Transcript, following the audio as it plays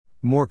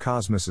More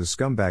Cosmos's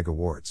Scumbag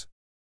Awards.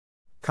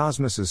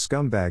 Cosmos's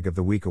Scumbag of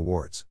the Week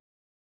Awards.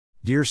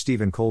 Dear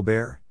Stephen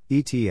Colbert,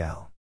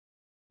 ETL.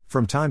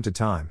 From time to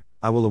time,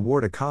 I will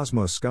award a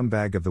Cosmos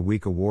Scumbag of the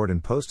Week award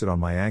and post it on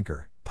my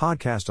Anchor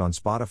podcast on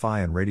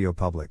Spotify and Radio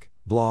Public,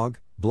 blog,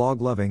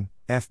 Blogloving,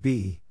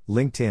 FB,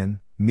 LinkedIn,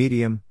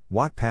 Medium,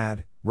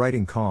 Wattpad,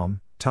 Writing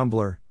Calm,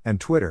 Tumblr,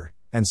 and Twitter,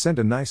 and send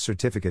a nice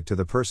certificate to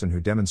the person who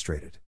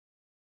demonstrated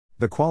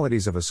the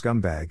qualities of a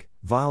scumbag,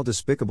 vile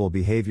despicable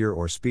behavior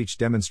or speech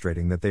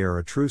demonstrating that they are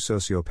a true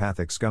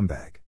sociopathic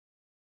scumbag.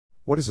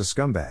 What is a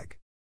scumbag?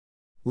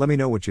 Let me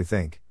know what you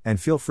think,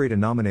 and feel free to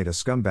nominate a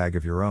scumbag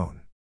of your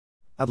own.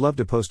 I'd love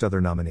to post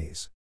other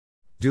nominees.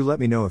 Do let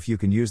me know if you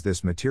can use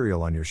this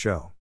material on your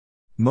show.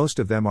 Most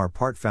of them are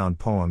part-found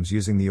poems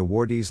using the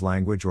awardees'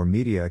 language or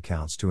media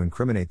accounts to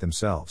incriminate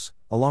themselves,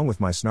 along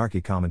with my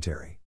snarky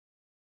commentary.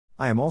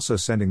 I am also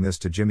sending this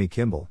to Jimmy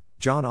Kimmel,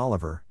 John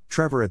Oliver,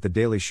 Trevor at The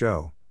Daily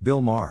Show, Bill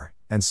Maher,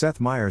 and Seth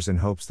Meyers in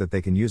hopes that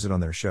they can use it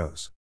on their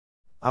shows.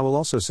 I will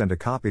also send a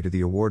copy to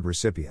the award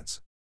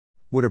recipients.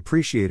 Would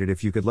appreciate it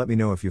if you could let me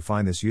know if you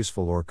find this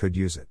useful or could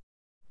use it.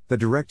 The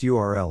direct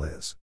URL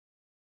is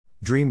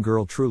Dream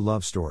Girl True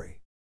Love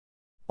Story.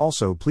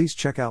 Also, please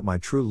check out my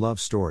true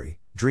love story,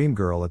 Dream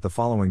Girl, at the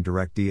following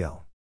direct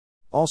DL.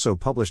 Also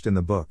published in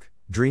the book,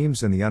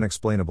 Dreams and the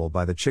Unexplainable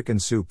by the Chicken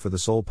Soup for the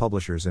Soul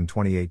publishers in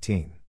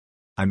 2018.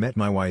 I met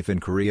my wife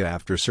in Korea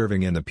after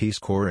serving in the Peace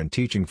Corps and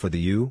teaching for the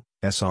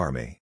U.S.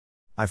 Army.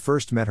 I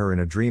first met her in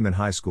a dream in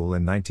high school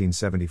in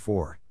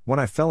 1974, when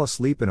I fell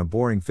asleep in a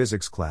boring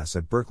physics class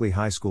at Berkeley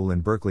High School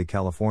in Berkeley,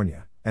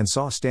 California, and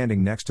saw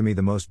standing next to me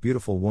the most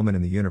beautiful woman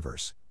in the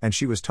universe, and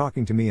she was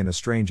talking to me in a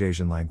strange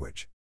Asian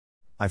language.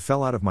 I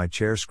fell out of my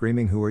chair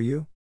screaming, "Who are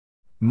you?"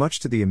 much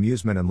to the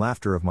amusement and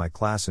laughter of my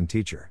class and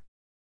teacher.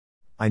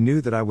 I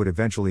knew that I would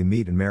eventually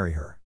meet and marry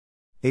her.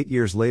 8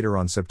 years later,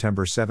 on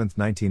September 7,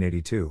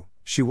 1982,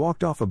 she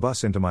walked off a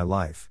bus into my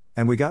life,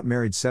 and we got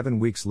married 7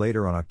 weeks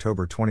later on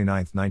October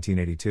 29,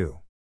 1982.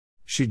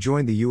 She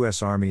joined the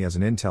U.S. Army as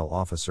an intel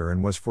officer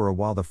and was for a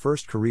while the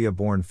first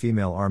Korea-born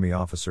female Army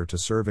officer to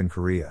serve in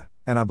Korea,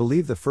 and I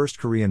believe the first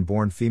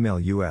Korean-born female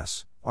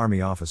U.S.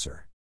 Army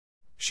officer.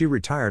 She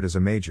retired as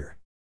a major.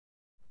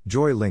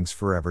 Joy Links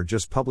Forever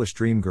just published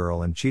Dream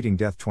Girl and Cheating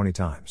Death 20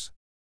 Times.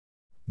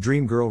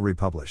 Dream Girl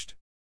republished.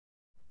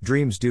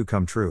 Dreams Do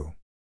Come True.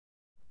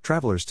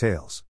 Traveler's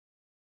Tales.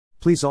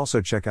 Please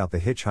also check out the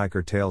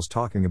Hitchhiker Tales,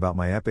 talking about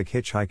my epic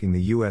hitchhiking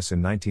the US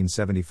in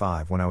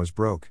 1975 when I was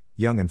broke,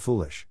 young and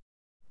foolish.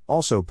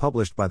 Also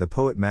published by the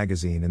Poet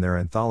magazine in their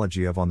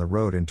anthology of On the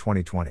Road in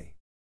 2020.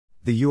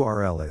 The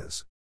URL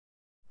is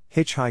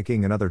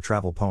Hitchhiking and Other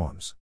Travel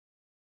Poems.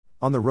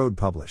 On the Road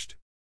published.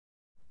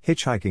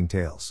 Hitchhiking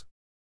Tales.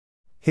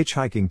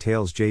 Hitchhiking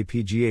Tales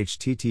JPG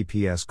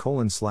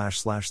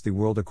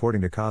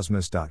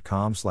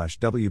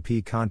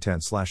https://theworldacordingtocosmos.com/wp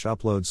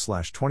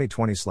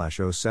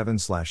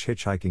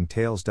content/uploads/2020/07/hitchhiking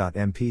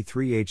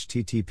tales.mp3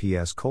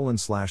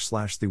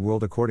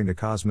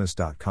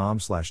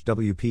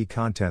 https://theworldacordingtocosmos.com/wp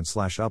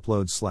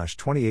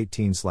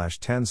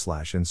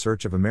content/uploads/2018/10/ In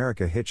Search of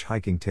America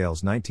Hitchhiking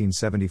Tales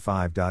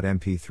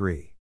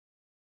 1975.mp3.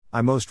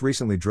 I most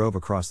recently drove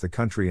across the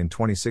country in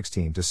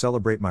 2016 to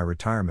celebrate my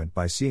retirement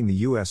by seeing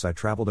the US. I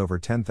traveled over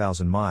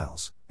 10,000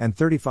 miles, and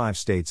 35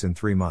 states in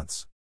 3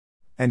 months.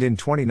 And in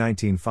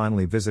 2019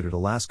 finally visited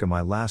Alaska,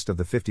 my last of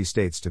the 50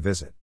 states to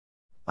visit.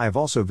 I have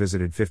also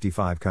visited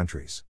 55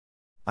 countries.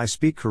 I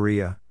speak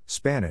Korea,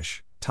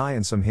 Spanish, Thai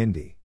and some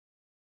Hindi.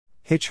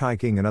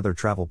 Hitchhiking and Other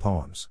Travel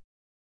Poems.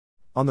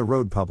 On the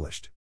Road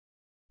published.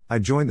 I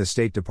joined the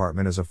State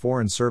Department as a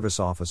Foreign Service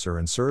officer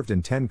and served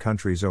in 10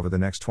 countries over the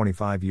next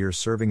 25 years,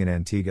 serving in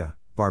Antigua,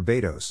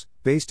 Barbados,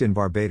 based in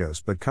Barbados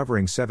but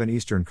covering 7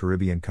 Eastern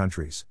Caribbean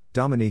countries,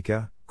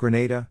 Dominica,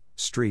 Grenada,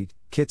 St.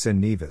 Kitts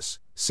and Nevis,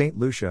 St.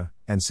 Lucia,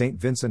 and St.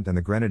 Vincent and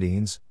the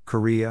Grenadines,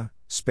 Korea,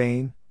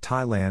 Spain,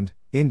 Thailand,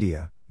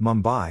 India,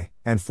 Mumbai,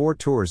 and 4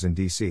 tours in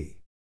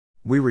D.C.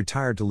 We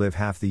retired to live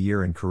half the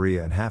year in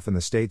Korea and half in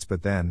the States,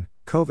 but then,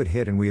 COVID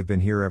hit and we have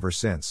been here ever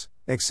since,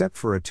 except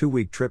for a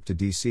 2-week trip to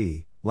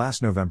D.C.,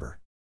 last November.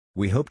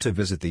 We hope to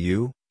visit the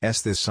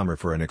U.S. this summer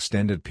for an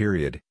extended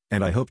period,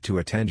 and I hope to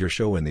attend your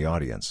show in the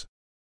audience.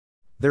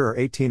 There are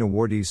 18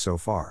 awardees so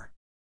far.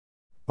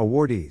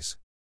 Awardees: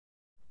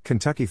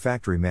 Kentucky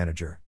Factory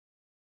Manager,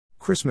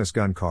 Christmas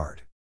Gun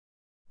Card,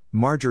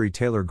 Marjorie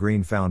Taylor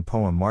Greene Found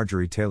Poem,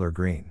 Marjorie Taylor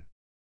Greene,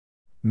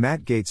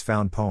 Matt Gates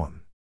Found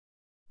Poem,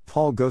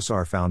 Paul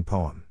Gosar Found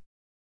Poem,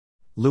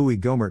 Louis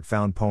Gohmert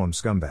Found Poem,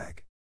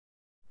 Scumbag.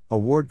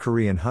 Award: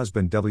 Korean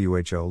husband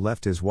WHO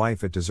left his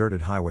wife at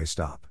deserted highway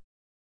stop.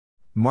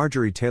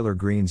 Marjorie Taylor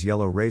Greene's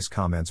Yellow Race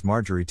Comments,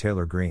 Marjorie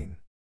Taylor Greene.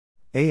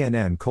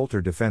 ANN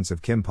Coulter Defense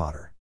of Kim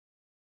Potter.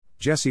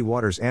 Jesse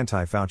Waters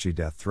Anti-Fauci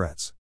Death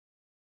Threats.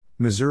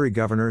 Missouri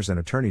Governors and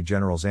Attorney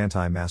General's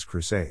Anti-Mask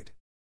Crusade.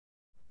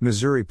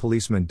 Missouri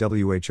policeman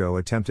WHO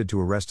attempted to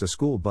arrest a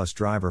school bus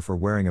driver for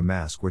wearing a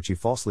mask which he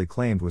falsely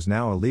claimed was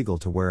now illegal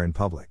to wear in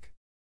public.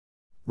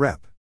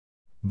 Rep.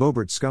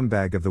 Boebert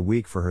Scumbag of the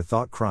Week for her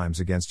thought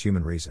crimes against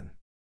human reason.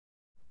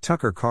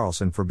 Tucker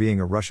Carlson for being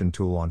a Russian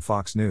tool on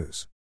Fox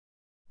News.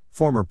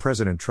 Former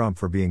President Trump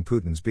for being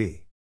Putin's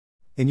B.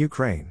 in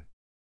Ukraine.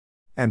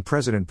 And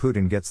President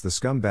Putin gets the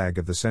Scumbag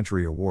of the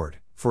Century award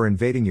for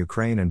invading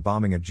Ukraine and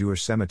bombing a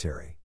Jewish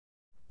cemetery,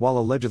 while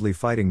allegedly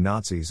fighting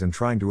Nazis and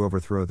trying to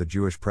overthrow the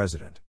Jewish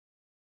president.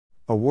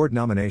 Award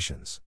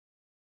nominations.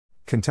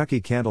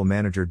 Kentucky candle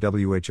manager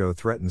WHO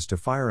threatens to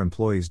fire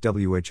employees.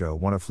 WHO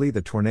want to flee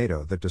the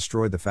tornado that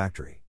destroyed the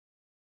factory.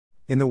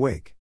 In the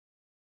wake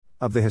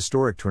of the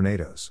historic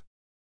tornadoes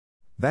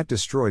that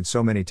destroyed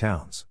so many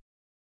towns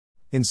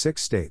in 6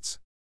 states,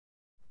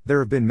 there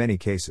have been many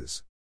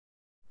cases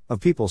of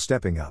people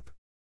stepping up,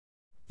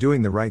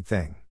 doing the right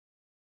thing,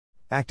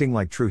 acting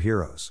like true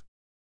heroes.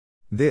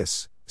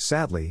 This,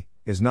 sadly,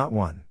 is not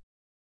one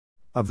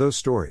of those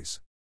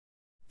stories.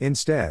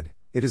 Instead,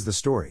 it is the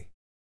story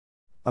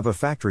of a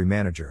factory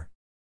manager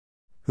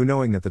who,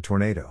 knowing that the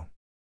tornado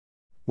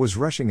was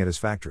rushing at his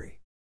factory,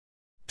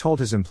 told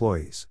his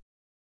employees,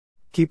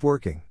 "Keep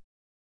working.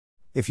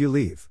 If you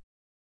leave,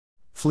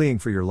 fleeing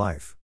for your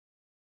life,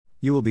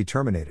 you will be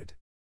terminated."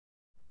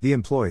 The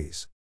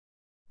employees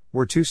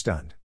were too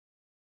stunned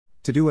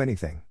to do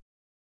anything.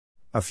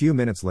 A few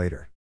minutes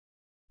later,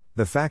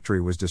 the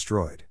factory was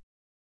destroyed.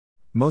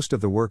 Most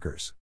of the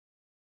workers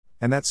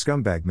and that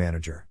scumbag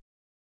manager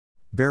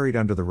buried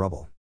under the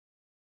rubble.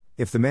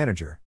 If the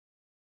manager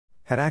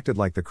had acted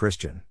like the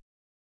Christian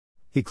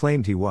he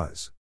claimed he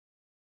was,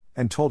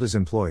 and told his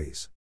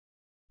employees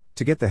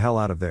to get the hell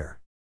out of there,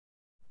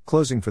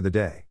 closing for the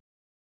day,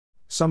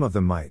 some of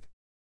them might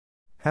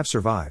have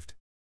survived.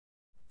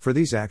 For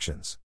these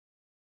actions,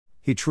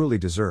 he truly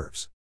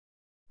deserves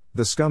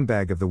the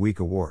Scumbag of the Week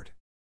award.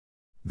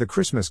 The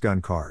Christmas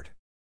gun card.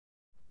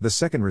 The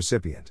second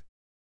recipient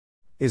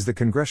is the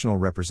congressional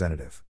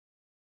representative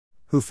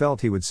who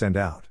felt he would send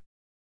out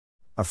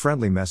a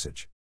friendly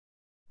message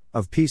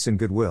of peace and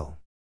goodwill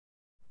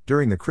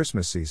during the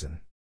Christmas season.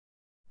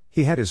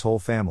 He had his whole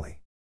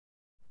family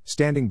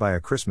standing by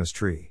a Christmas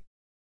tree,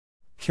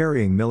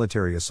 carrying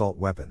military assault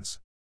weapons,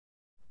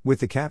 with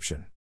the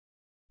caption,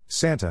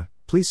 "Santa,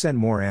 please send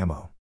more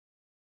ammo.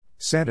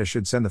 Santa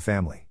should send the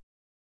family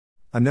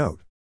a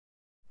note,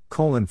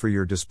 for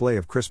your display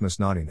of Christmas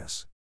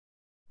naughtiness.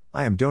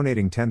 I am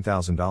donating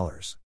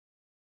 $10,000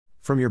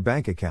 from your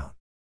bank account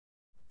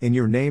in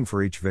your name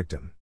for each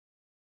victim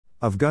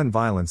of gun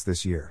violence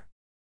this year.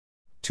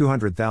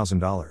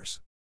 $200,000.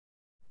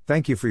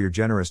 Thank you for your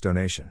generous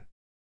donation."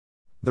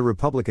 The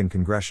Republican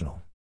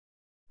congressional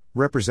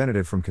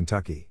representative from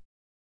Kentucky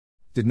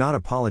did not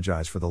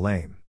apologize for the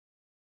lame,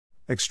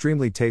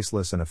 extremely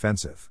tasteless and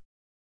offensive,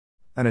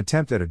 an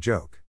attempt at a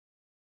joke,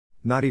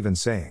 not even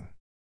saying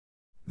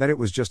that it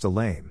was just a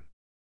lame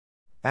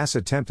ass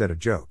attempt at a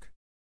joke,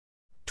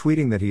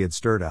 tweeting that he had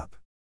stirred up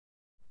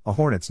a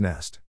hornet's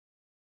nest.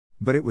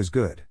 But it was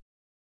good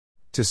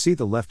to see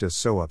the leftists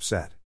so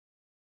upset,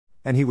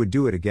 and he would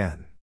do it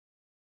again.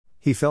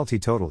 He felt he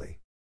totally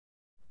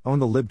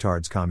owned the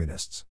libtards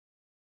communists.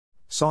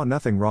 Saw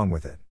nothing wrong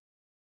with it.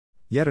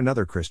 Yet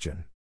another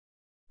Christian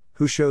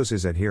who shows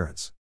his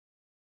adherence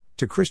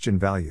to Christian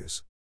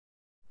values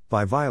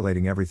by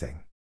violating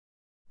everything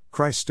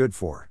Christ stood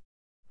for,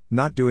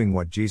 not doing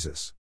what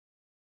Jesus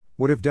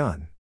would have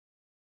done,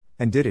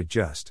 and did it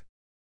just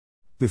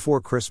before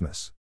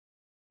Christmas,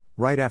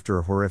 right after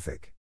a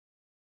horrific,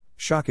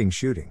 shocking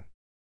shooting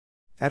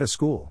at a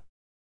school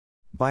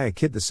by a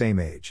kid the same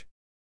age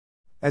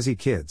as he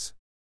kids,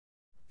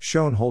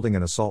 shown holding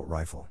an assault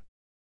rifle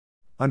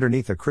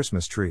underneath a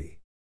Christmas tree.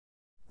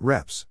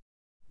 Reps.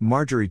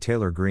 Marjorie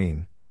Taylor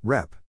Greene,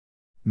 Rep.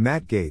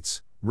 Matt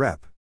Gaetz,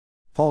 Rep.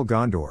 Paul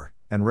Gondor,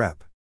 and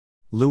Rep.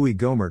 Louis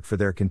Gohmert for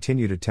their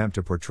continued attempt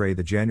to portray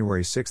the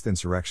January 6th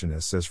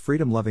insurrectionists as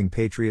freedom-loving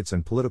patriots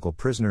and political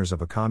prisoners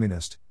of a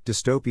communist,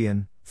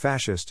 dystopian,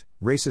 fascist,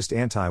 racist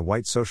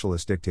anti-white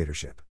socialist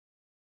dictatorship.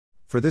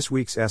 For this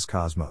week's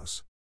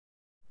Cosmos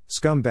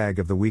Scumbag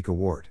of the Week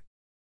award,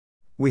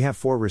 we have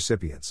 4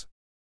 recipients.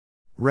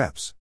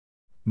 Reps.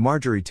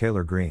 Marjorie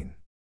Taylor Greene,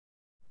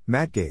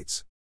 Matt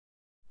Gaetz,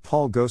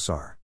 Paul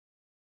Gosar,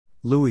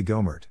 Louis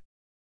Gohmert,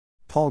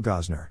 Paul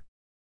Gosner.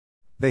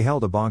 They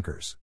held a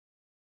bonkers,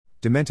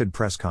 demented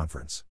press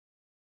conference.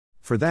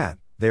 For that,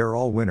 they are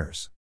all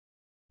winners.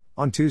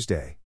 On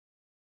Tuesday,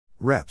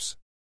 Reps.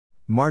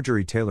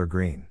 Marjorie Taylor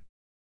Greene,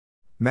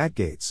 Matt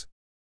Gaetz,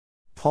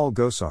 Paul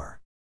Gosar,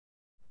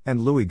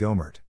 and Louis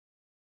Gohmert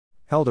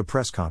held a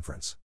press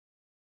conference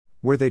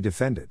where they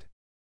defended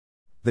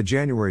the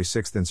January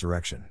 6th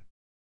insurrection,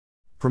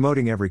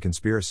 promoting every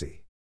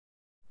conspiracy,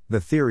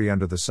 the theory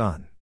under the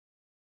sun,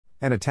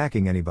 and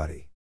attacking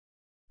anybody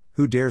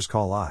who dares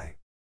call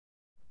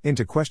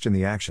into question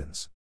the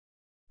actions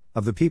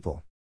of the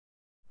people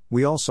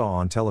we all saw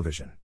on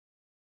television,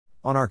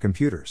 on our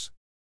computers,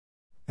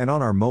 and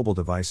on our mobile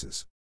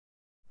devices,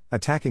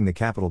 attacking the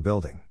Capitol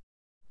building,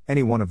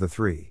 any one of the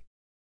 3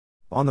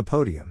 on the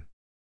podium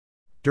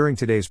during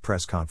today's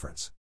press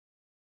conference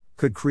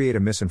could create a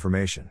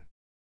misinformation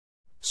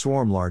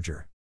swarm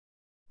larger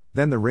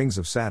than the rings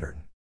of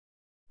Saturn.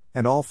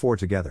 And all 4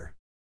 together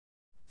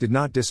did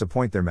not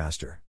disappoint their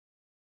master.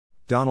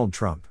 Donald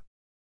Trump.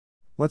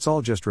 Let's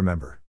all just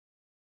remember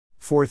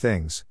 4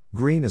 things.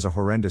 Green is a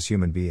horrendous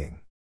human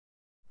being.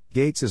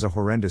 Gates is a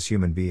horrendous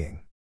human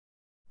being.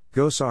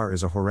 Gosar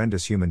is a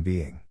horrendous human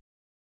being.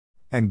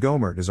 And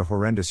Gohmert is a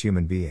horrendous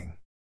human being.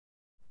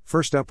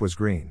 First up was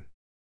Green,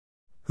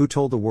 who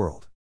told the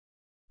world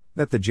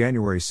that the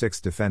January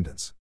 6th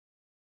defendants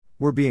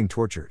were being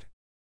tortured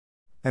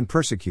and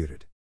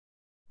persecuted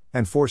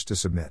and forced to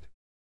submit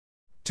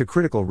to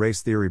critical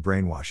race theory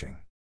brainwashing.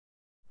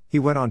 He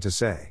went on to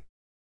say,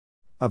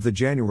 of the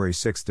January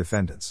 6th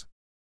defendants,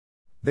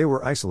 they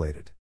were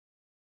isolated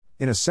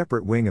in a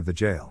separate wing of the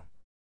jail,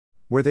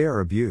 where they are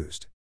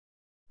abused,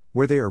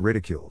 where they are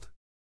ridiculed,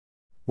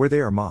 where they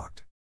are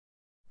mocked,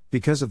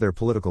 because of their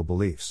political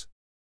beliefs,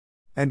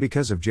 and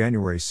because of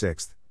January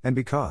 6th, and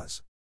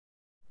because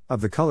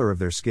of the color of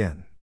their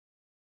skin.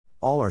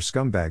 All are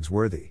scumbags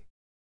worthy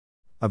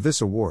of this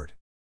award.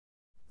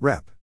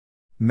 Rep.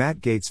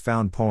 Matt Gaetz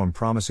found poem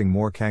promising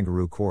more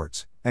kangaroo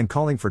courts, and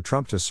calling for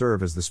Trump to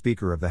serve as the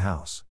Speaker of the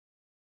House.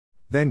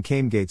 Then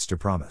came Gaetz to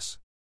promise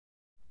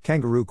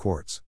kangaroo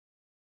courts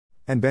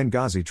and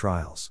Benghazi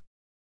trials,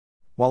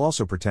 while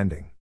also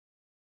pretending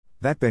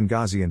that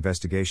Benghazi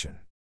investigation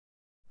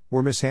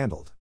were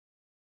mishandled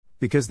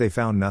because they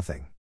found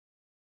nothing.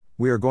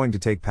 We are going to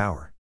take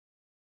power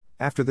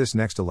after this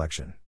next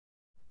election.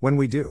 When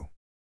we do,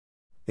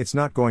 it's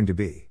not going to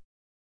be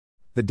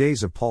the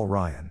days of Paul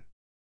Ryan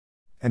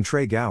and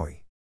Trey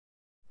Gowdy,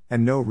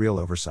 and no real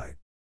oversight,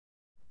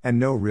 and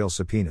no real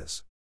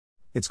subpoenas.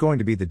 It's going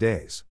to be the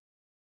days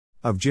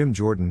of Jim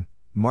Jordan,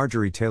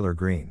 Marjorie Taylor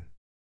Greene,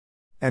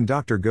 and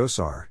Dr.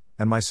 Gosar,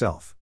 and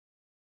myself.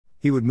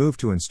 He would move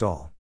to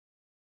install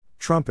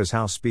Trump as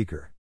House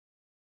Speaker.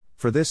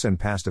 For this and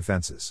past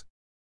offenses,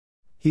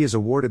 he is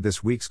awarded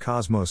this week's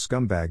Cosmos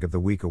Scumbag of the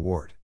Week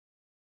award.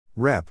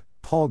 Rep.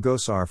 Paul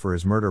Gosar for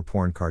his murder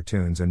porn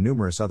cartoons and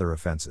numerous other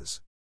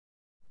offenses.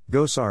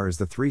 Gosar is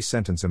the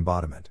 3-sentence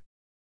embodiment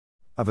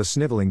of a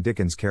sniveling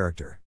Dickens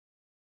character.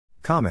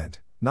 Comment,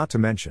 not to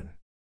mention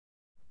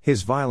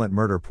his violent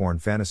murder porn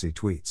fantasy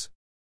tweets.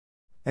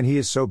 And he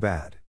is so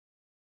bad.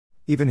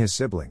 Even his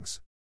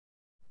siblings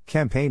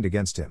campaigned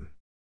against him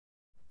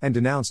and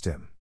denounced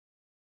him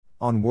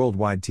on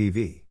worldwide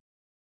TV.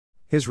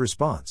 His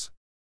response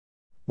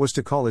was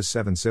to call his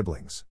 7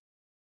 siblings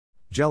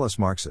jealous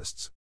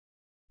Marxists.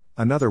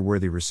 Another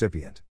worthy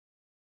recipient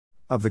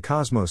of the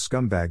Cosmos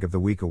Scumbag of the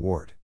Week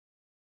award.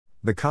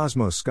 The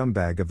Cosmos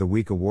Scumbag of the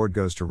Week award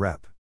goes to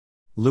Rep.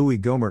 Louis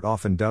Gohmert,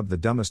 often dubbed the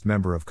dumbest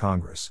member of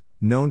Congress,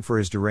 known for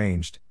his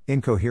deranged,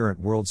 incoherent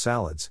world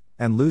salads,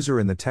 and loser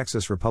in the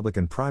Texas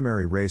Republican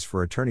primary race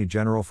for Attorney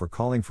General for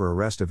calling for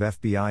arrest of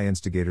FBI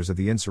instigators of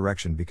the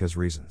insurrection because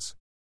reasons.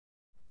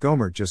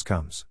 Gohmert just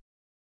comes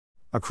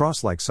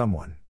across like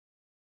someone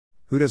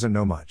who doesn't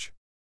know much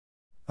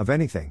of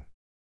anything,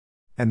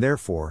 and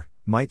therefore,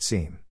 might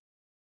seem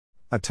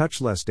a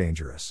touch less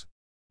dangerous.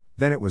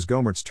 Then it was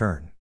Gohmert's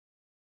turn.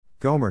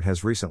 Gohmert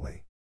has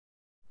recently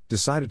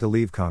decided to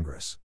leave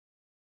Congress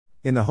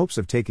in the hopes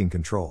of taking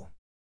control.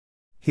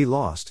 He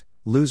lost,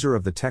 loser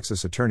of the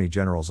Texas Attorney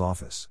General's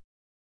office,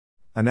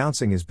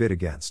 announcing his bid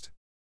against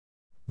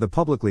the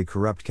publicly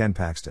corrupt Ken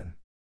Paxton.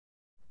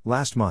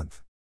 Last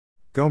month,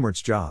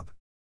 Gohmert's job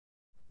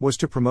was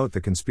to promote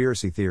the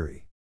conspiracy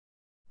theory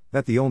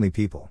that the only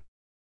people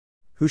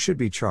who should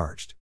be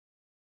charged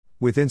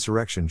with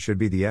insurrection should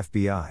be the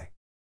FBI.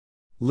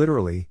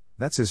 Literally,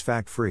 that's his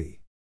fact-free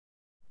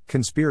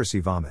conspiracy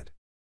vomit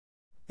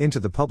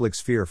into the public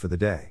sphere for the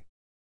day.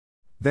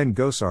 Then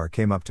Gosar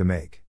came up to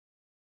make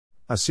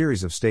a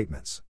series of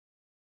statements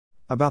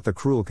about the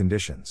cruel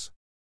conditions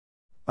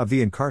of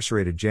the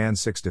incarcerated Jan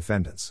 6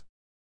 defendants,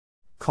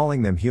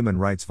 calling them human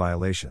rights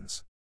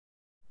violations.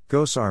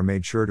 Gosar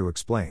made sure to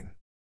explain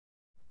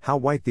how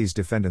white these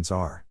defendants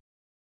are.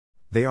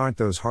 They aren't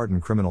those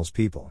hardened criminals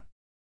people.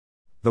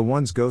 The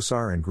ones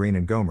Gosar and Greene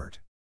and Gohmert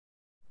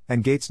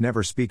and Gaetz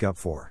never speak up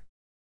for.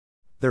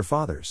 Their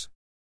fathers.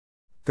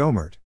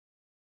 Gohmert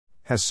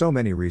has so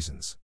many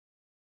reasons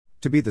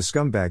to be the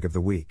scumbag of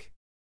the week.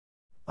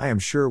 I am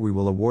sure we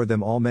will award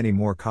them all many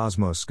more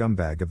Cosmos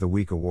Scumbag of the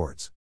Week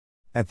awards.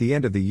 At the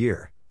end of the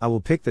year, I will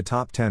pick the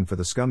top 10 for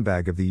the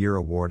Scumbag of the Year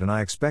award, and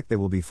I expect they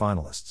will be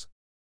finalists.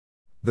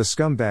 The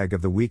Scumbag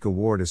of the Week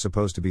award is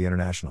supposed to be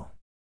international.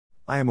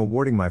 I am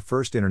awarding my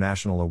first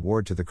international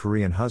award to the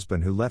Korean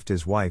husband who left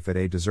his wife at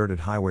a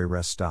deserted highway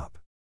rest stop.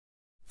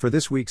 For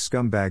this week's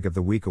Scumbag of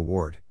the Week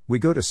award, we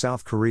go to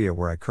South Korea,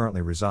 where I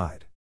currently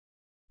reside.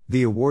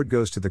 The award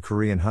goes to the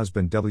Korean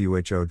husband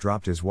who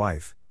dropped his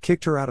wife,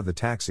 kicked her out of the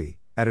taxi,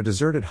 at a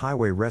deserted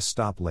highway rest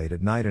stop late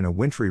at night in a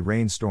wintry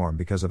rainstorm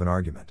because of an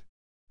argument.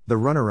 The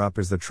runner-up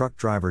is the truck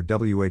driver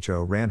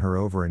who ran her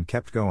over and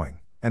kept going,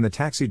 and the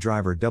taxi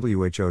driver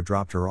who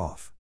dropped her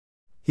off.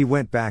 He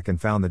went back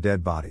and found the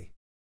dead body.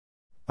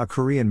 A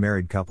Korean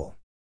married couple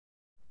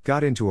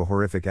got into a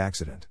horrific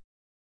accident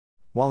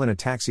while in a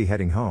taxi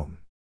heading home.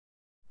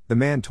 The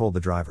man told the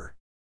driver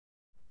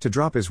to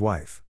drop his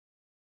wife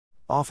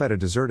off at a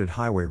deserted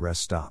highway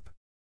rest stop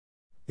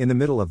in the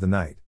middle of the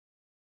night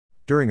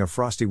during a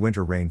frosty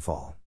winter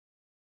rainfall.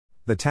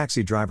 The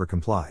taxi driver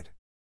complied.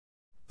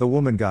 The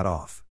woman got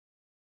off.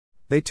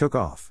 They took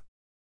off.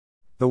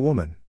 The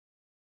woman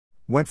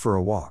went for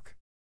a walk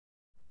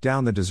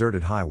down the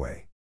deserted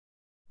highway.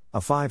 A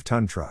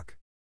 5-ton truck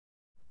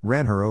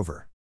ran her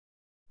over.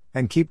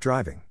 And keep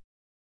driving.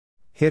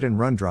 Hit and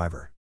run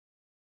driver.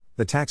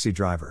 The taxi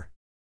driver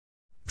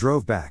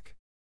drove back.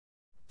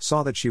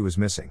 Saw that she was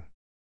missing.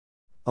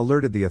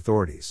 Alerted the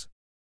authorities.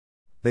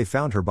 They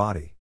found her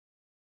body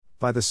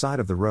by the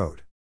side of the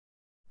road.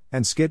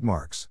 And skid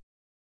marks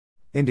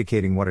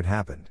indicating what had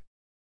happened.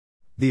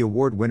 The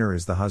award winner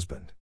is the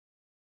husband.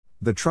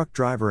 The truck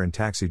driver and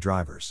taxi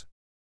drivers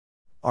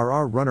are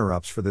our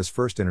runner-ups for this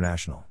first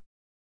International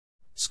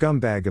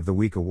Scumbag of the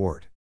Week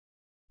award.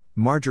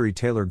 Marjorie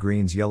Taylor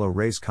Greene's Yellow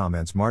Race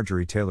comments.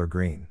 Marjorie Taylor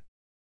Greene.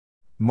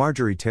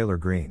 Marjorie Taylor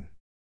Greene.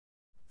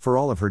 For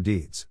all of her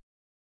deeds.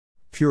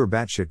 Pure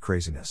batshit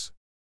craziness.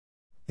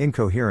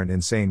 Incoherent,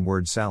 insane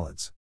word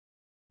salads.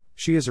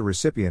 She is a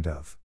recipient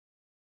of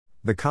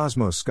the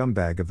Cosmos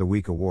Scumbag of the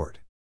Week award.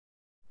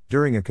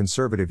 During a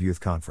conservative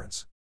youth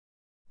conference.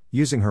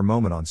 Using her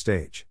moment on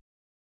stage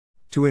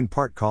to in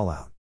part call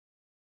out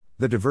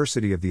the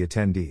diversity of the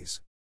attendees.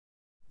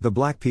 The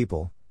black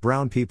people,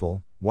 brown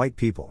people, white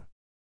people,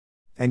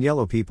 and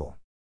yellow people.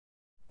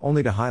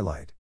 Only to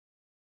highlight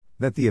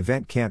that the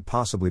event can't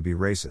possibly be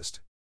racist.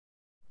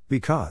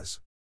 Because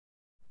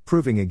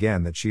proving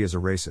again that she is a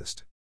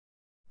racist.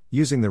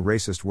 Using the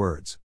racist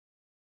words.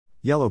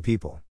 Yellow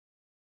people.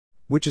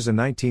 Which is a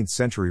 19th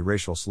century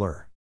racial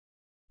slur.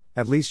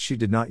 At least she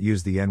did not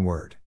use the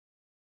N-word.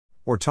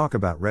 Or talk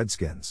about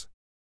redskins.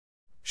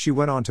 She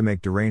went on to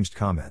make deranged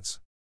comments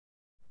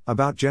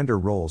about gender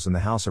roles in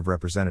the House of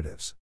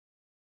Representatives.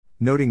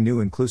 Noting new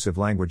inclusive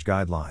language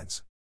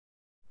guidelines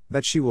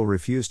that she will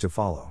refuse to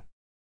follow.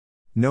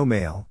 No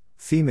male,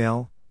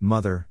 female,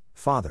 mother,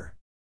 father,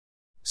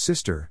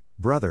 sister,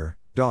 brother,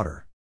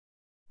 daughter,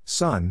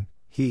 son,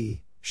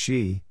 he,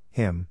 she,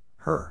 him,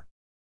 her.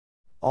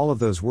 All of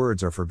those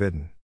words are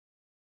forbidden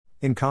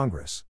in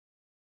Congress.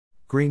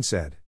 Greene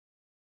said,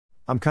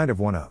 I'm kind of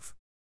one of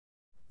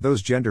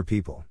those gender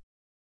people.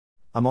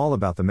 I'm all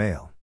about the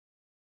male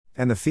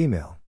and the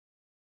female.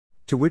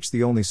 To which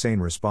the only sane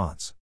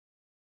response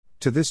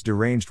to this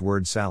deranged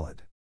word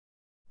salad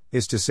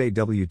is to say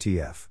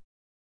WTF.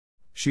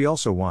 She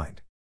also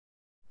whined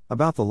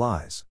about the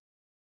lies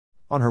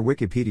on her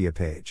Wikipedia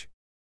page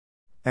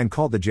and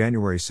called the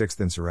January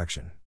 6th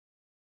insurrection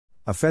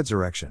a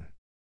Fedsurrection,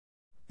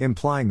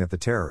 implying that the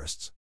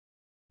terrorists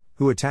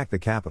who attacked the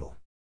Capitol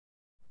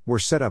were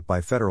set up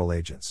by federal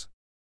agents.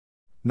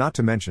 Not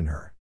to mention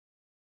her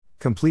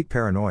complete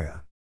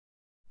paranoia,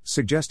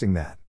 suggesting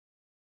that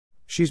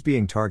she's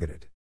being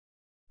targeted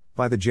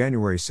by the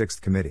January 6th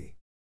committee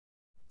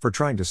for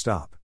trying to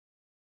stop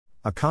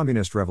a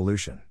communist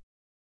revolution.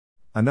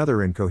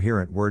 Another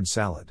incoherent word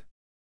salad.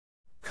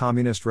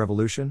 Communist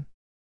revolution?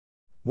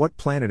 What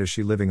planet is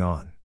she living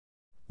on?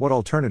 What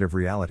alternative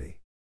reality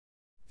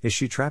is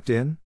she trapped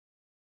in?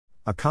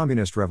 A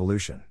communist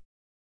revolution.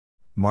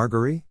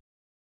 Marguerite?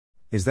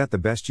 Is that the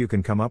best you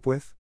can come up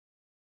with?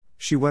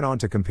 She went on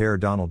to compare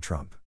Donald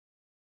Trump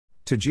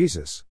to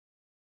Jesus.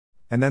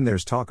 And then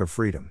there's talk of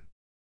freedom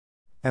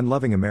and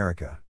loving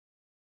America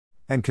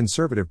and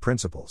conservative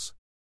principles.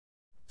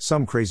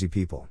 Some crazy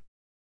people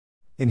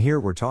in here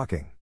were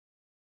talking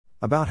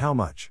about how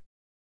much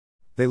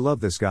they love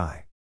this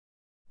guy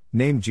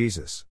named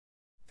Jesus.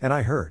 And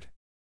I heard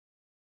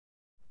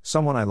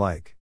someone I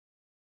like.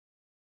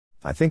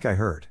 I think I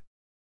heard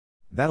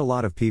that a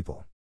lot of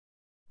people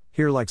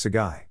here likes a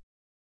guy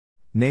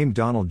named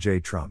Donald J.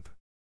 Trump.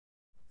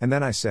 And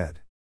then I said,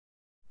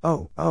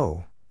 oh,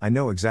 I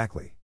know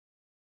exactly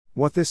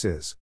what this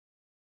is.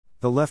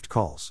 The left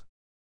calls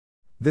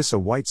this a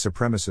white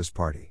supremacist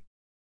party.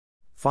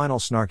 Final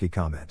snarky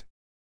comment.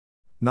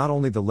 Not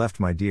only the left,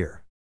 my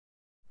dear,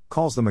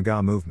 calls the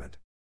MAGA movement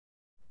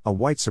a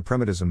white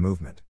suprematism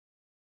movement.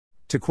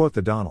 To quote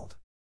the Donald,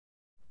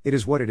 it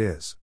is what it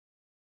is.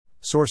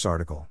 Source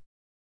article.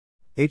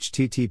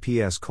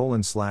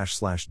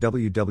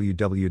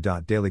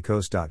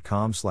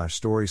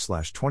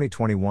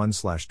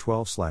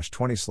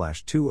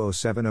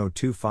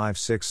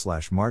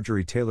 https://www.dailycoast.com/story/2021/12/20/20702556/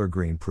 Marjorie Taylor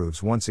Greene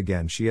proves once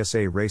again she is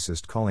a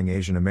racist, calling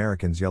Asian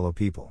Americans yellow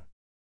people.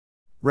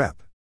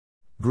 Rep.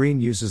 Greene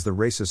uses the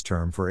racist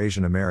term for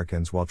Asian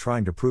Americans while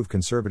trying to prove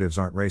conservatives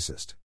aren't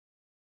racist.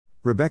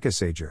 Rebecca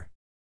Sager.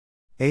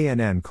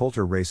 ANN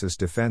Coulter racist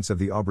defense of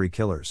the Aubrey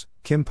killers,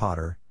 Kim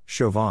Potter,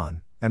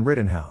 Chauvin, and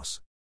Rittenhouse.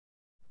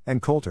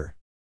 And Coulter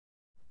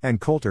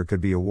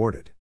could be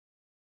awarded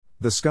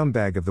the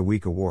Scumbag of the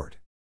Week award.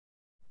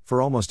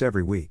 For almost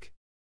every week,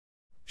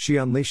 she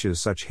unleashes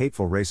such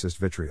hateful racist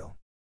vitriol.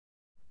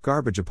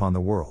 Garbage upon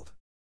the world.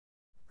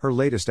 Her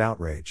latest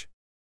outrage.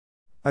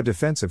 A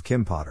defense of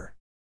Kim Potter,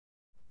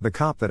 the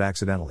cop that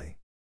accidentally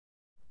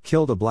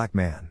killed a black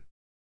man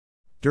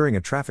during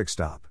a traffic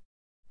stop,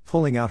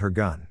 pulling out her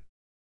gun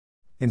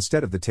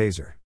instead of the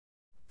taser.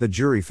 The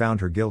jury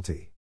found her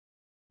guilty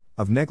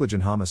of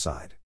negligent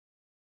homicide.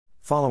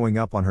 Following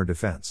up on her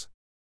defense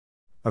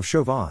of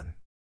Chauvin,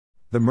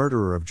 the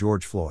murderer of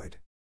George Floyd,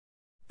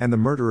 and the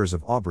murderers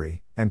of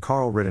Aubrey and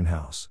Carl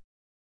Rittenhouse.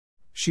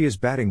 She is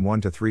batting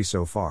 1-3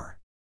 so far.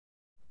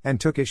 And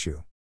took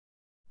issue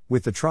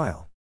with the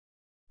trial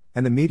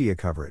and the media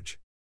coverage,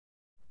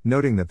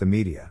 noting that the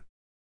media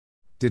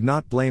did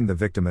not blame the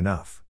victim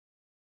enough,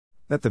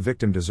 that the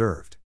victim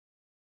deserved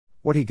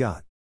what he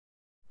got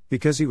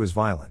because he was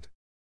violent,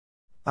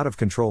 out of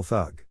control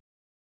thug,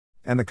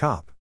 and the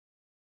cop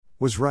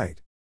was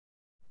right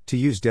to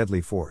use deadly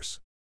force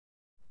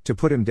to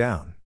put him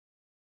down.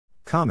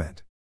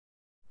 Comment.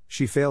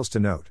 She fails to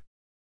note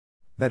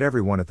that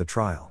everyone at the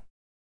trial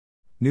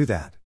knew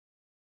that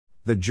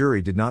the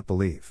jury did not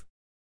believe.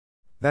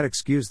 That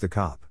excused the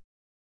cop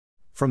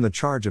from the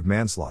charge of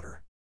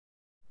manslaughter,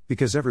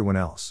 because everyone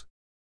else,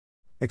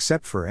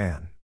 except for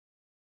Anne,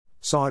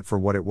 saw it for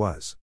what it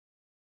was.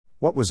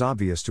 What was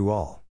obvious to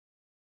all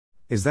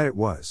is that it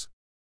was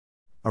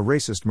a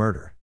racist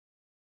murder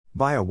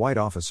by a white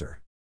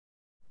officer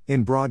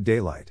in broad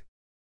daylight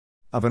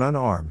of an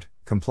unarmed,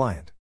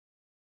 compliant,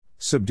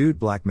 subdued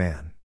black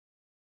man.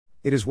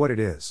 It is what it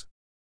is.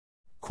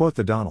 Quote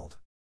the Donald.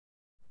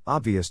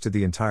 Obvious to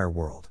the entire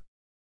world.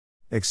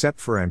 Except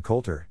for Ann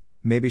Coulter,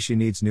 maybe she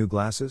needs new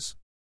glasses?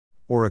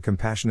 Or a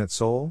compassionate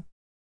soul?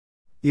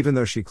 Even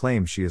though she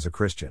claims she is a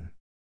Christian,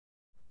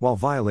 while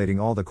violating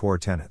all the core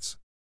tenets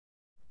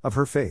of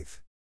her faith.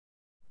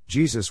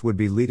 Jesus would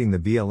be leading the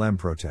BLM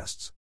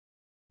protests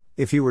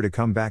if he were to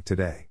come back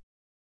today.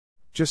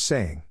 Just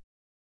saying.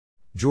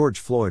 George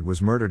Floyd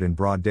was murdered in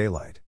broad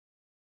daylight.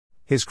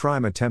 His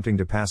crime attempting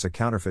to pass a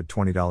counterfeit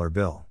 $20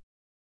 bill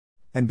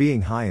and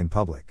being high in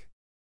public.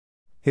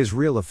 His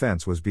real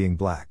offense was being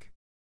black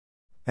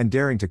and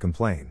daring to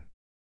complain.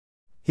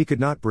 He could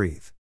not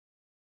breathe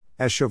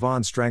as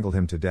Chauvin strangled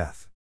him to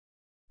death.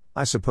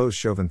 I suppose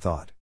Chauvin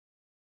thought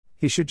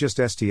he should just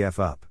STF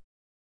up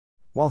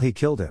while he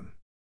killed him,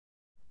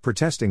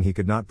 protesting he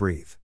could not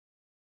breathe.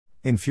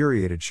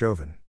 Infuriated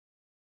Chauvin,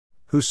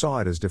 who saw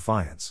it as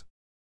defiance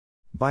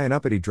by an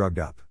uppity drugged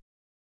up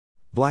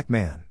black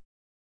man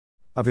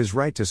of his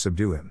right to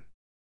subdue him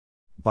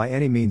by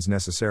any means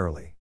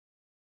necessarily.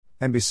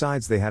 And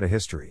besides, they had a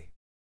history.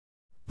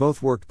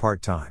 Both worked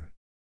part-time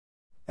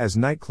as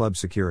nightclub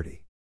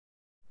security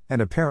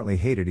and apparently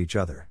hated each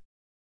other.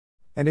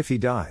 And if he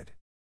died,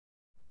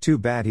 too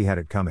bad, he had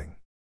it coming.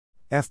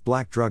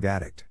 Black drug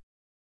addict.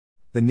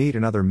 The Need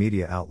and other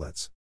media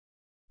outlets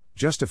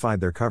justified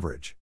their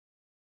coverage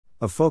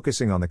of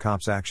focusing on the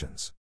cop's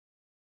actions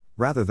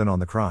rather than on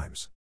the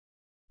crimes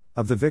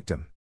of the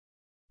victim.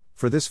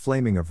 For this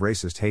flaming of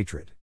racist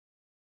hatred,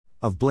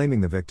 of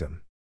blaming the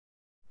victim,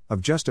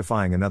 of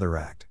justifying another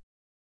act,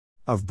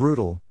 of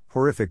brutal,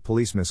 horrific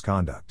police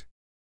misconduct.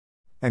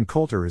 And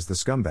Coulter is the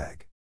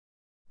scumbag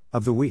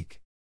of the week.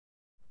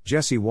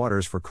 Jesse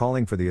Waters for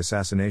calling for the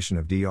assassination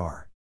of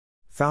Dr.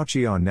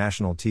 Fauci on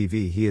national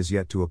TV. He is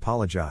yet to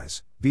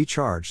apologize, be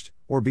charged,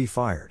 or be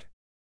fired.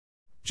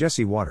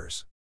 Jesse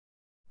Waters.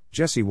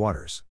 Jesse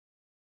Waters,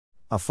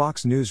 a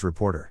Fox News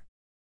reporter,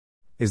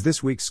 is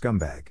this week's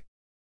scumbag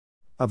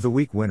of the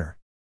week winner.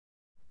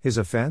 His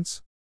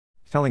offense?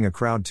 Telling a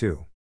crowd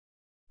to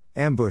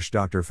ambush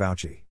Dr.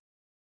 Fauci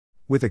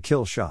with a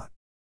kill shot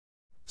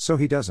so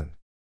he doesn't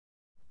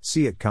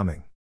see it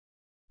coming.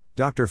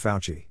 Dr.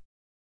 Fauci.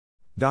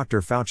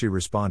 Dr. Fauci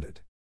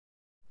responded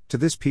to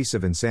this piece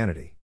of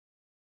insanity,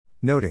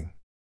 noting,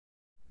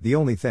 "The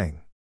only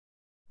thing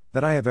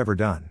that I have ever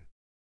done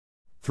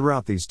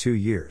throughout these 2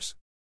 years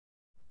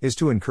is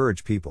to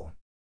encourage people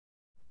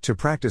to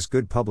practice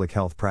good public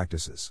health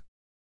practices,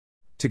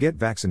 to get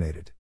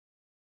vaccinated,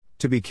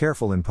 to be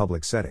careful in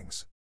public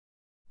settings,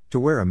 to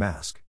wear a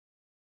mask.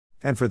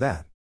 And for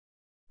that,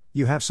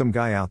 you have some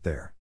guy out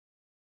there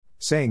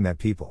saying that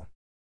people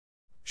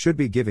should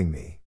be giving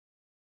me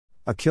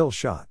a kill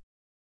shot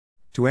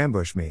to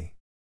ambush me.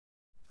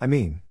 I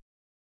mean,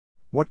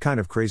 what kind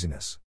of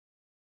craziness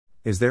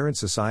is there in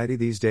society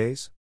these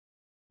days?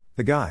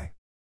 The guy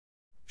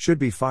should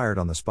be fired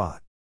on the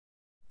spot.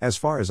 As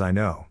far as I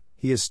know,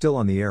 he is still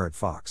on the air at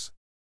Fox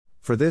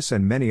for this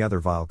and many other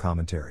vile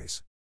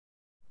commentaries.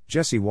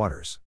 Jesse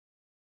Waters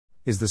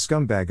is the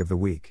scumbag of the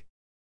week.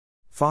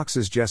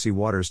 Fox's Jesse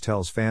Waters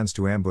tells fans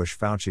to ambush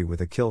Fauci with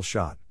a kill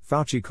shot.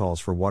 Fauci calls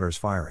for Waters'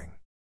 firing.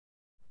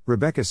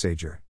 Rebecca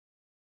Sager,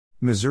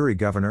 Missouri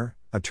governor,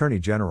 attorney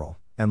general,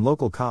 and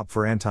local cop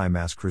for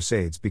anti-mask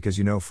crusades because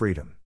you know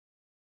freedom.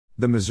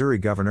 The Missouri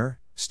governor,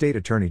 state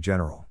attorney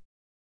general,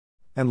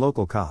 and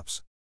local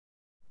cops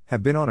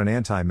have been on an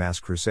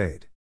anti-mask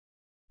crusade,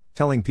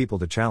 telling people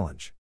to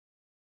challenge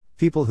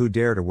people who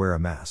dare to wear a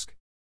mask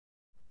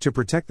to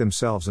protect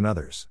themselves and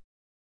others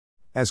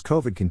as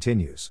COVID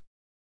continues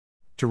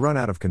to run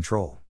out of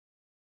control.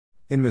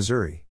 In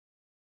Missouri,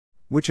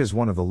 which has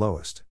one of the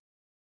lowest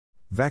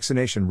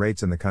vaccination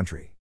rates in the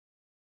country,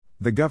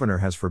 the governor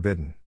has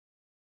forbidden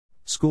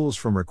schools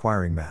from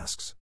requiring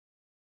masks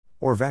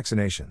or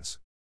vaccinations.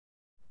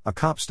 A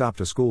cop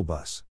stopped a school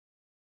bus,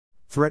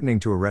 threatening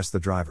to arrest the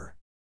driver,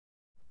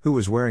 who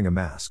was wearing a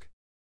mask,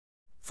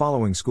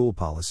 following school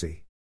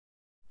policy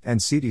and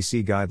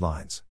CDC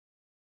guidelines,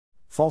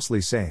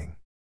 falsely saying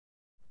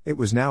It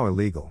was now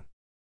illegal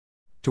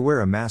to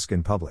wear a mask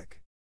in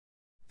public.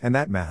 And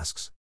that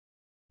masks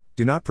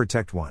do not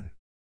protect one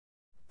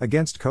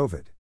against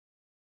COVID,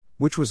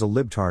 which was a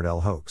libtard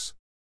hoax.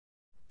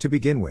 To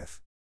begin with,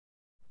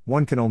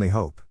 one can only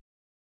hope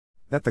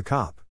that the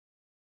cop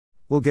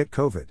will get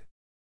COVID.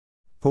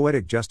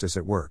 Poetic justice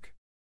at work.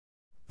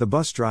 The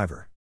bus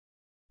driver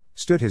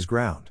stood his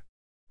ground,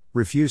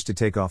 refused to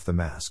take off the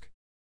mask,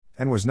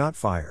 and was not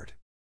fired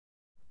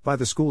by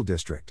the school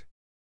district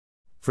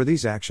for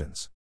these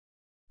actions.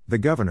 The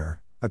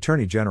governor,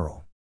 attorney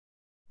general,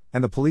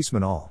 and the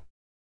policeman all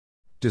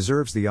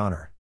deserves the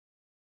honor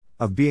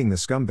of being the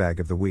scumbag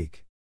of the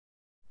week.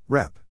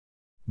 Rep.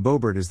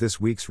 Boebert is this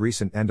week's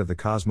recent End of the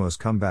Cosmos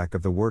Comeback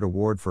of the Word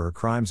Award for her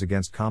crimes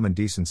against common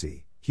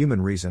decency,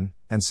 human reason,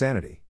 and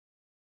sanity.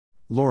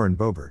 Lauren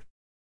Boebert.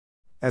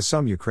 As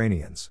some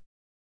Ukrainians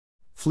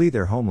flee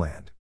their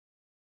homeland,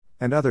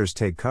 and others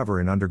take cover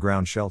in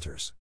underground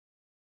shelters,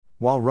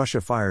 while Russia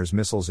fires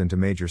missiles into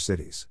major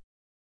cities.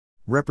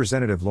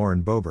 Representative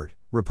Lauren Boebert,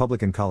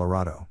 Republican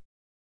Colorado,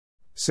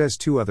 says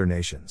 2 other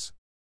nations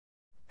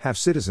have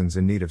citizens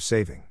in need of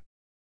saving: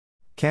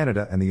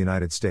 Canada and the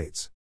United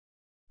States.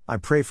 I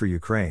pray for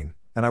Ukraine,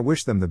 and I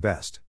wish them the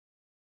best.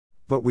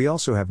 But we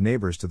also have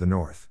neighbors to the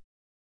north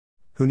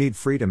who need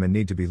freedom and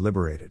need to be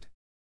liberated.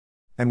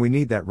 And we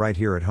need that right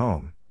here at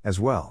home, as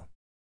well.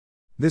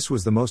 This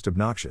was the most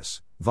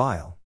obnoxious,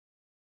 vile,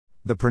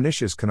 the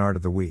pernicious canard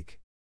of the week.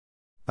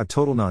 A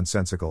total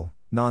nonsensical,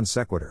 non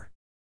sequitur.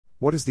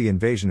 What does the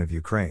invasion of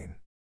Ukraine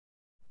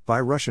by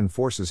Russian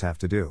forces have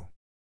to do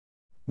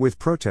with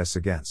protests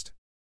against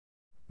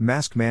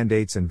mask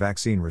mandates and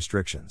vaccine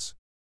restrictions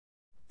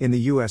in the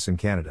US and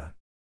Canada?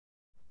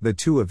 The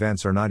 2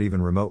 events are not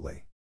even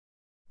remotely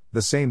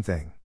the same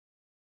thing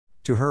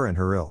to her and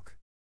her ilk.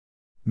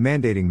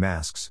 Mandating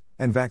masks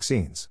and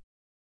vaccines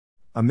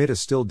amid a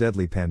still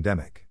deadly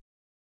pandemic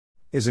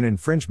is an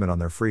infringement on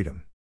their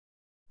freedom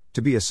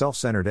to be a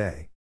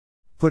self-centered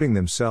putting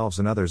themselves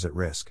and others at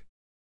risk,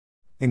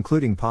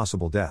 including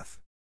possible death.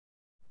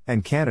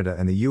 And Canada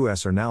and the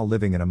US are now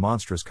living in a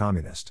monstrous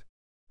communist,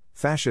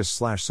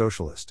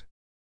 fascist/socialist,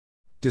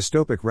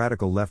 dystopic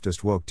radical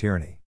leftist woke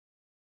tyranny,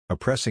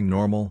 oppressing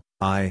normal,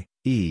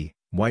 i.e.,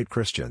 white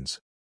Christians.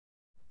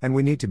 And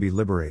we need to be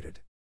liberated,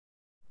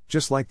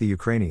 just like the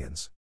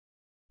Ukrainians,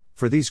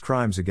 for these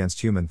crimes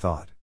against human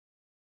thought,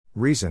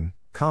 reason,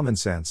 common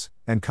sense,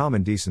 and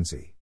common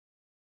decency.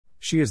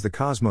 She is the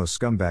Cosmos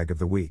scumbag of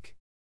the week.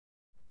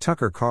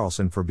 Tucker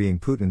Carlson for being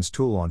Putin's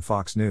tool on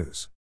Fox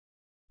News.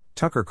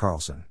 Tucker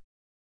Carlson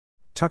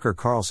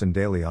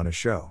daily on his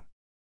show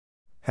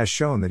has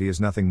shown that he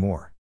is nothing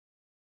more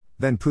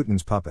than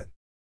Putin's puppet,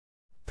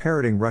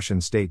 parroting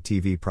Russian state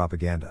TV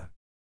propaganda,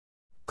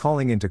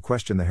 calling into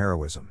question the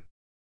heroism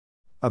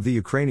of the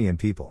Ukrainian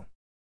people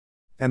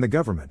and the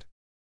government.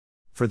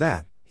 For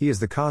that, he is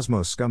the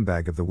Cosmos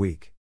scumbag of the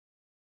week.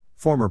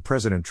 Former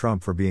President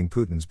Trump for being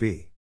Putin's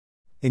bee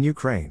in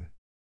Ukraine.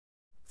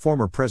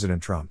 Former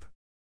President Trump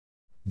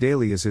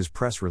daily as his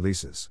press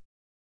releases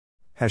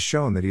has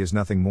shown that he is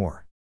nothing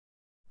more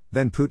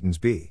than Putin's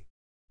bee,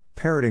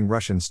 parroting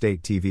Russian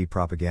state TV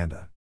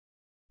propaganda,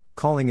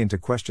 calling into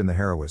question the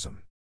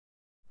heroism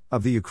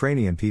of the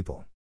Ukrainian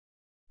people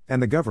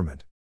and the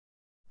government,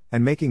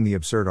 and making the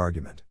absurd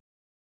argument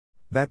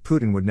that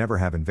Putin would never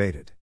have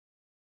invaded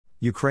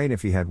Ukraine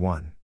if he had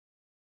won,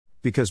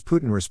 because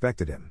Putin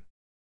respected him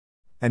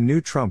and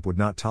knew Trump would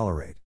not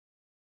tolerate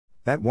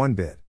that one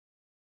bit.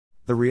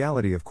 The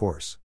reality, of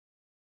course,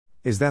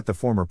 is that the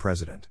former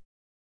president,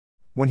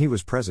 when he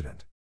was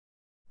president,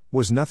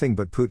 was nothing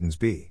but Putin's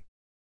bee.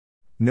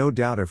 No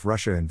doubt if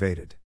Russia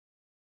invaded,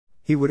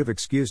 he would have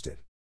excused it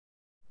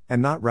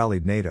and not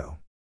rallied NATO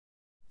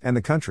and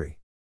the country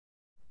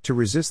to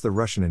resist the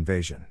Russian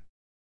invasion.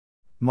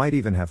 Might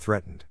even have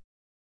threatened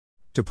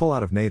to pull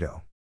out of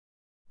NATO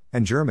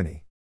and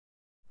Germany,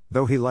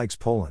 though he likes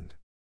Poland,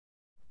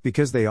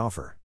 because they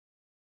offer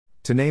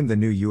to name the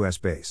new US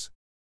base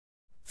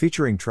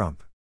featuring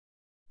Trump.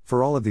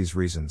 For all of these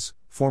reasons,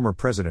 former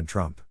President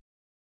Trump,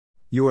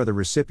 you are the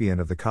recipient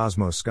of the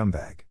Cosmos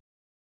Scumbag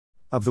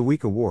of the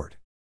Week Award.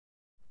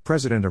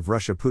 President of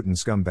Russia Putin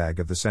Scumbag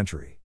of the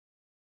Century.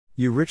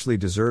 You richly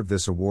deserve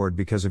this award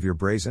because of your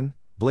brazen,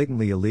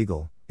 blatantly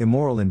illegal,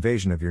 immoral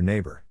invasion of your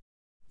neighbor.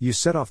 You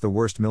set off the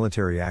worst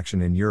military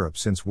action in Europe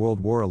since World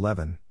War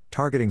XI,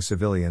 targeting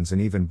civilians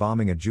and even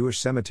bombing a Jewish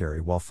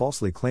cemetery while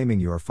falsely claiming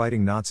you are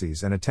fighting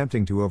Nazis and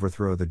attempting to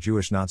overthrow the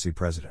Jewish Nazi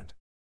president.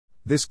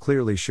 This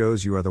clearly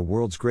shows you are the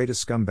world's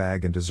greatest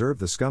scumbag and deserve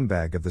the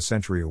Scumbag of the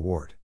Century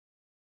award.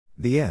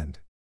 The end.